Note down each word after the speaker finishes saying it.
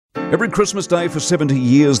Every Christmas Day for 70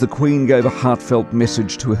 years, the Queen gave a heartfelt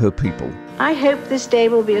message to her people. I hope this day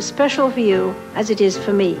will be as special for you as it is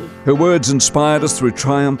for me. Her words inspired us through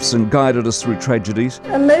triumphs and guided us through tragedies.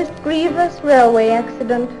 A most grievous railway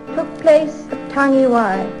accident took place at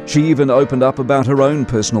Tangiwai. She even opened up about her own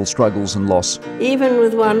personal struggles and loss. Even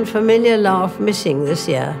with one familiar laugh missing this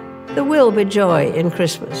year, there will be joy in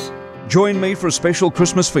Christmas. Join me for a special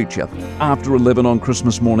Christmas feature after 11 on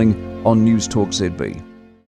Christmas morning on Newstalk ZB.